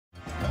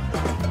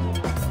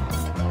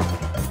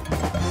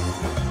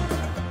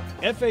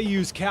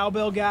FAU's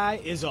cowbell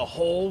guy is a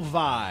whole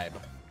vibe.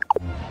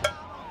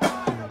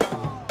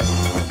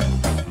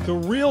 The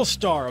real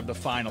star of the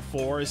Final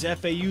Four is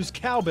FAU's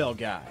cowbell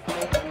guy.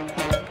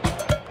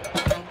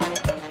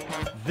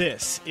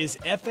 This is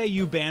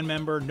FAU band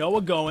member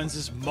Noah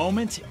Goins'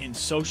 moment in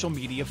social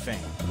media fame.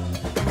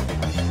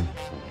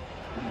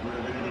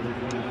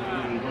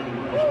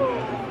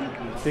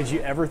 Did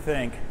you ever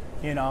think,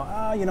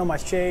 my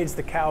shades,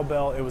 the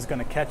cowbell, it was going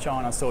to catch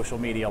on social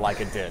media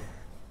like it did?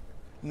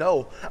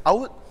 No, I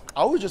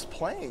was just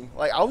playing.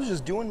 Like, I was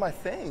just doing my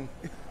thing.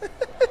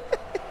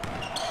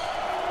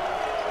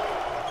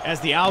 As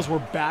the Owls were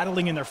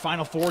battling in their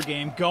Final Four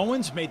game,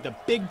 Goins made the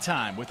big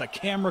time with a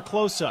camera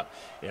close-up.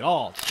 It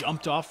all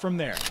jumped off from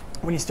there.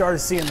 When you started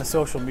seeing the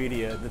social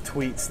media, the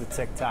tweets, the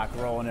TikTok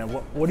rolling in,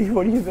 what are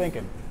you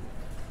thinking?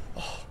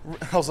 Oh,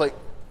 I was like,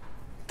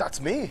 that's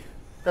me.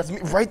 That's me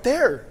right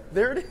there.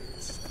 There it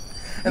is.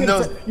 And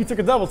you took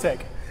a double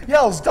take.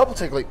 Yeah, I was double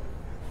take, like,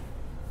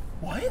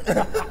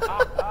 what?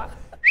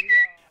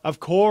 Of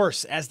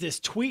course, as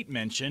this tweet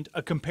mentioned,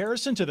 a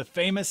comparison to the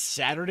famous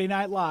Saturday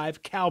Night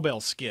Live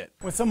cowbell skit.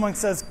 When someone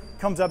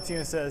comes up to you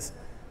and says,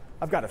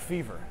 I've got a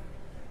fever,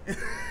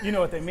 you know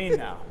what they mean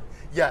now.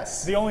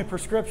 Yes. The only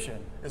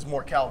prescription is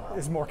more cowbell.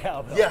 Is more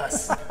cowbell.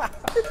 Yes.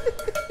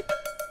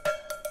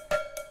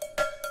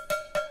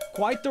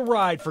 Quite the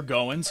ride for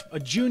Goins, a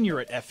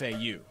junior at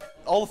FAU.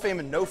 All the fame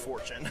and no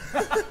fortune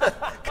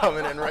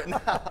coming in right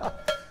now.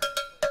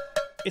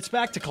 It's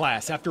back to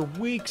class after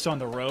weeks on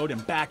the road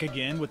and back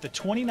again with the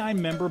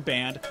 29-member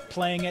band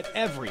playing at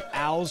every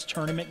Owls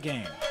tournament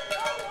game.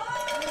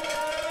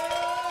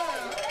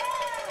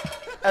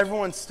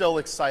 Everyone's still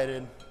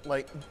excited.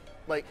 Like,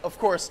 of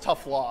course,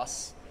 tough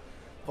loss,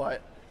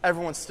 but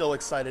everyone's still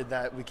excited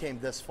that we came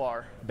this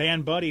far.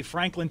 Band buddy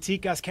Franklin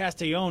Ticas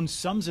Castellon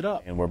sums it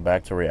up. And we're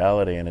back to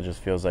reality, and it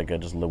just feels like I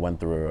just went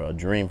through a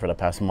dream for the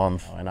past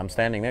month, and I'm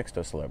standing next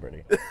to a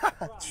celebrity.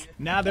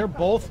 Now they're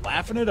both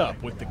laughing it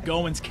up with the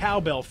Goins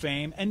cowbell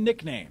fame and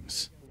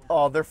nicknames.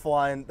 Oh, they're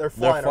flying. They're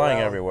flying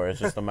around. Everywhere. It's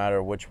just a matter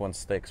of which one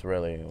sticks,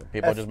 really.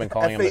 People have just been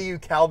calling FAU him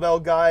cowbell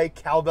guy,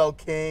 cowbell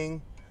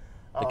king.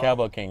 The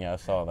cowbell king. Yeah, I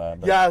saw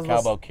that. The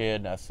cowbell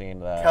kid. I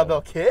seen that.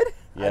 Cowbell kid?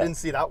 Yeah. I didn't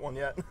see that one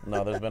yet.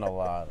 No, there's been a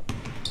lot.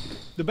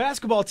 The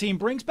basketball team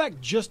brings back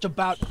just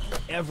about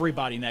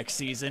everybody next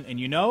season, and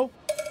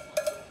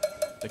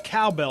the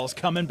cowbell's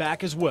coming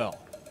back as well.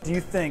 Do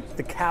you think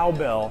the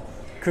cowbell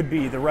could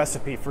be the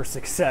recipe for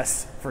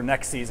success for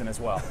next season as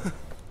well?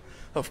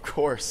 Of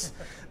course.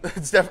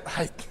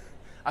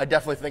 I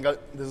definitely think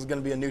this is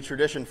going to be a new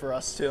tradition for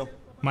us, too.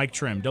 Mike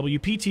Trim,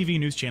 WPTV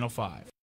News Channel 5.